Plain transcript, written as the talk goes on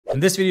In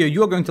this video,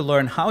 you are going to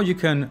learn how you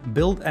can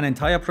build an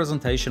entire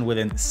presentation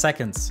within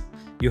seconds.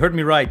 You heard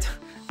me right,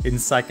 in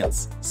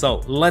seconds.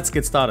 So let's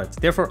get started.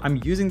 Therefore, I'm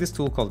using this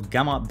tool called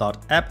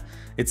Gamma.app.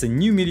 It's a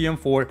new medium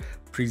for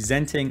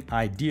presenting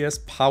ideas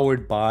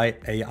powered by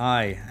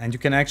AI. And you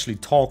can actually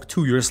talk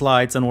to your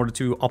slides in order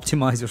to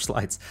optimize your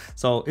slides.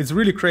 So it's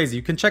really crazy.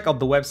 You can check out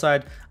the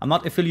website. I'm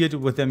not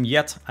affiliated with them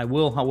yet. I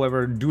will,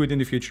 however, do it in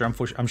the future,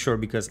 I'm sure,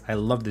 because I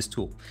love this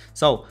tool.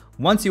 So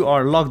once you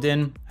are logged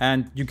in,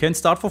 and you can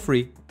start for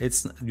free,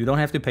 you don't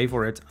have to pay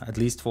for it, at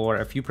least for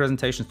a few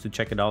presentations to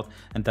check it out.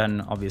 And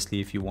then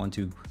obviously, if you want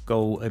to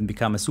go and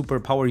become a super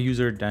power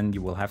user, then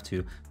you will have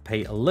to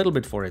pay a little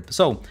bit for it.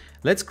 So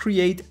let's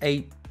create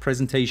a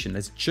presentation.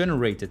 Let's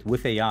generate it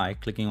with AI.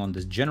 Clicking on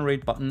this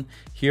generate button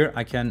here,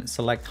 I can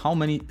select how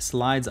many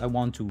slides I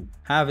want to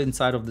have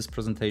inside of this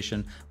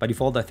presentation. By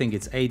default, I think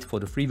it's 8 for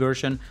the free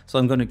version, so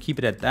I'm going to keep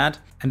it at that.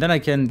 And then I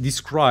can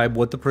describe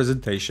what the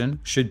presentation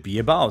should be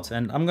about,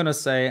 and I'm going to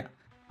say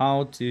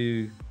how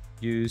to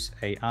use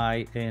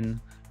AI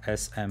in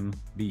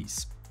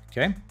SMBs.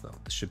 Okay, so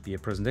this should be a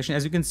presentation.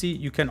 As you can see,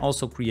 you can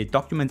also create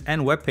documents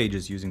and web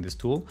pages using this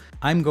tool.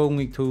 I'm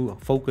going to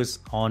focus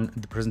on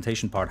the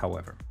presentation part,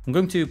 however. I'm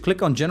going to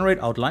click on generate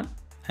outline,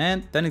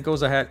 and then it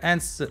goes ahead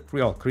and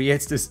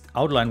creates this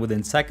outline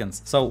within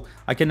seconds. So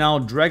I can now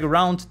drag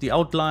around the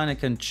outline. I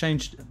can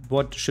change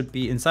what should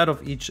be inside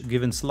of each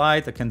given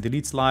slide. I can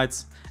delete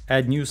slides,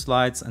 add new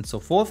slides, and so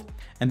forth.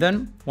 And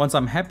then once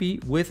I'm happy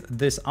with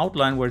this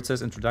outline where it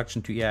says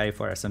Introduction to AI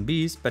for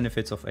SMBs,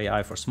 Benefits of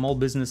AI for Small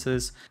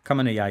Businesses,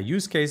 Common AI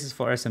Use Cases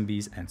for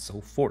SMBs, and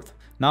so forth.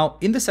 Now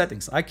in the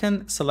settings, I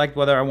can select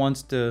whether I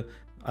want the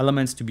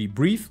elements to be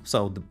brief,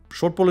 so the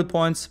short bullet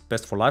points,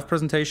 best for live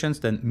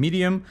presentations, then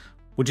medium,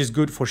 which is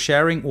good for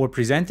sharing or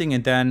presenting,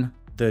 and then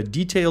the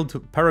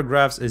detailed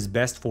paragraphs is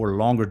best for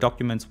longer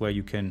documents where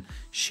you can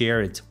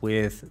share it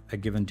with a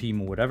given team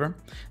or whatever.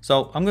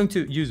 So I'm going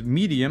to use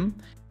medium,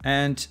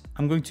 and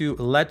I'm going to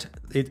let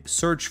it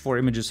search for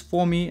images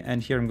for me.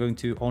 And here I'm going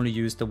to only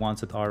use the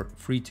ones that are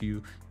free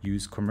to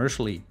use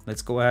commercially.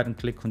 Let's go ahead and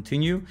click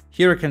continue.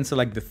 Here I can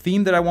select the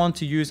theme that I want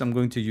to use. I'm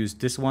going to use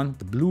this one,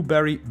 the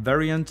blueberry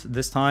variant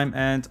this time,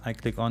 and I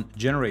click on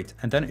generate.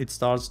 And then it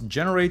starts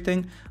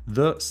generating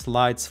the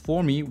slides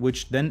for me,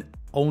 which then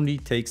only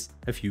takes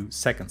a few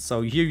seconds.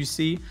 So here you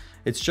see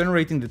it's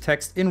generating the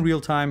text in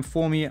real time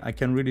for me. I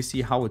can really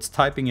see how it's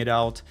typing it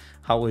out,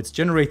 how it's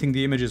generating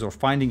the images or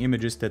finding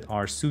images that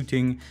are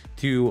suiting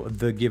to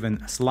the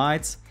given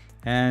slides.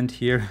 And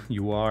here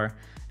you are.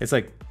 It's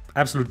like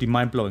absolutely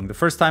mind-blowing. The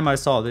first time I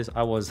saw this,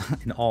 I was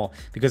in awe,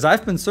 because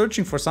I've been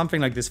searching for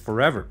something like this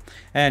forever.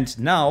 And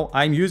now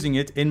I'm using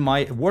it in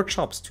my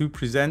workshops to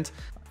present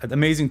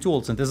amazing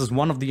tools, and this is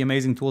one of the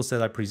amazing tools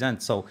that I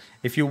present. So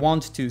if you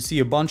want to see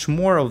a bunch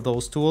more of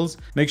those tools,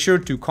 make sure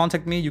to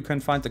contact me. You can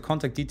find the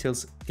contact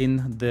details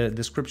in the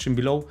description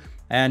below,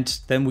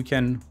 and then we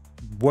can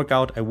work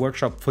out a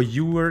workshop for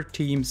your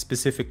team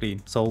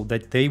specifically so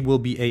that they will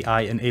be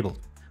AI enabled.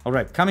 All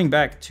right, coming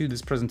back to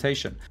this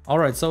presentation. All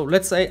right, so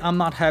let's say I'm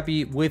not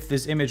happy with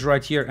this image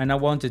right here and I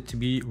want it to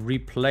be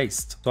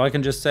replaced. So I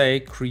can just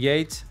say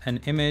create an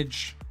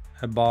image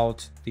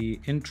about the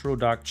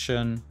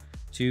introduction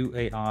to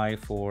AI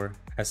for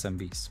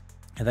SMBs.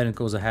 And then it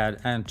goes ahead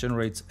and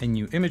generates a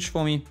new image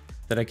for me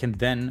that I can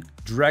then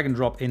drag and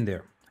drop in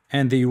there.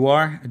 And there you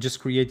are. I just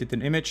created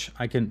an image.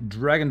 I can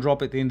drag and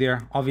drop it in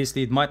there.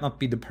 Obviously, it might not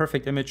be the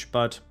perfect image,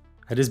 but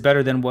it is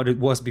better than what it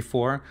was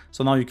before.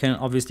 So now you can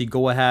obviously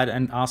go ahead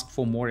and ask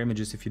for more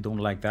images if you don't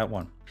like that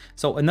one.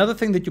 So another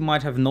thing that you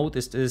might have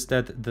noticed is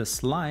that the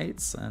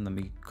slides, and let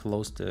me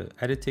close the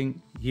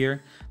editing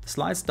here, the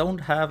slides don't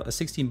have a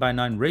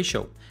 16:9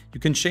 ratio. You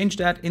can change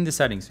that in the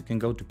settings. You can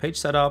go to page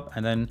setup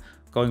and then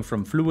going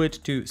from fluid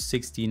to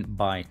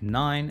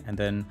 16:9, and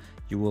then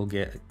you will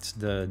get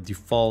the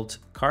default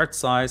card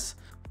size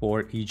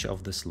for each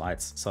of the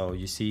slides. So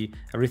you see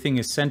everything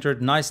is centered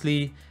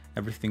nicely.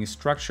 Everything is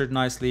structured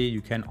nicely.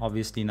 You can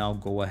obviously now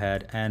go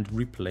ahead and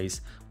replace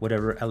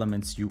whatever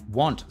elements you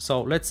want.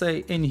 So let's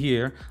say in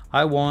here,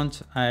 I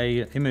want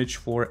an image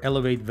for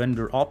elevate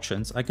vendor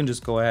options. I can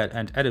just go ahead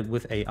and edit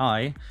with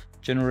AI,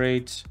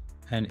 generate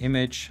an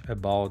image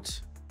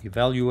about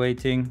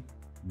evaluating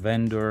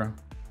vendor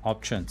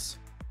options.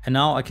 And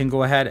now I can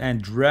go ahead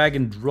and drag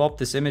and drop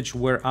this image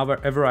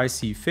wherever I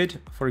see fit.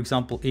 For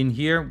example, in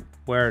here,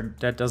 where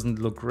that doesn't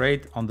look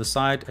great on the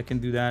side, I can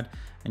do that.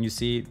 And you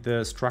see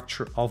the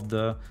structure of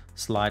the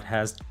slide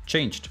has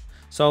changed.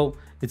 So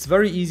it's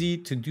very easy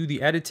to do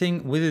the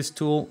editing with this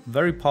tool,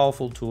 very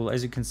powerful tool.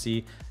 As you can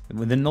see,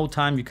 within no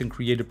time, you can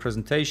create a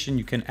presentation.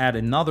 You can add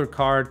another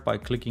card by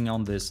clicking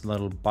on this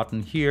little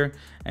button here.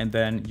 And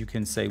then you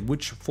can say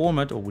which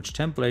format or which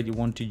template you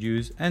want to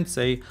use and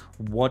say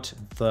what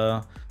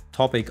the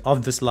topic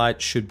of the slide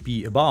should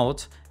be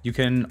about. You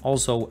can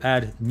also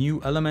add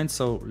new elements.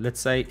 So let's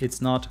say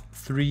it's not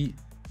 3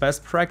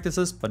 best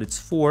practices, but it's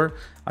 4.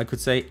 I could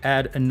say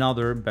add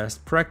another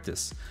best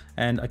practice,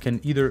 and I can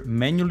either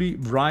manually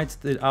write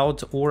it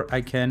out, or I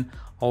can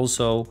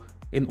also,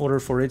 in order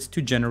for it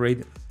to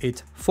generate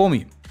it for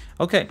me.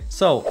 Okay,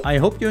 so I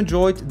hope you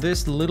enjoyed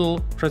this little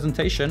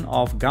presentation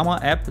of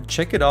Gamma.app.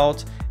 Check it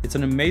out. It's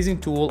an amazing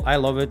tool. I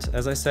love it.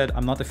 As I said,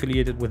 I'm not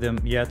affiliated with them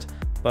yet,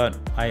 but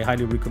I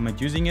highly recommend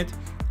using it.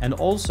 And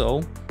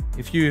also,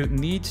 if you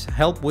need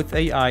help with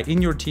AI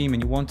in your team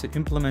and you want to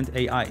implement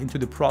AI into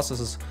the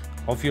processes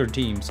of your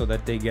team so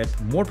that they get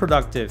more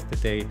productive,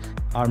 that they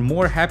are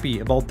more happy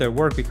about their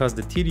work because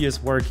the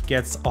tedious work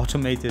gets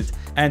automated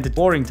and the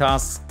boring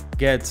tasks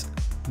get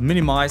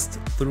minimized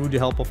through the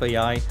help of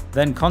AI,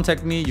 then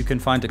contact me. You can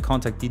find the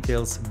contact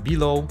details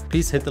below.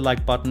 Please hit the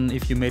like button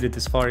if you made it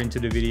this far into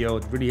the video.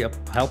 It really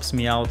helps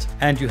me out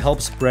and you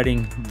help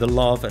spreading the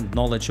love and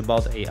knowledge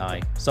about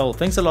AI. So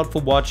thanks a lot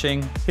for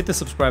watching. Hit the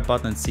subscribe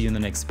button and see you in the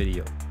next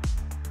video.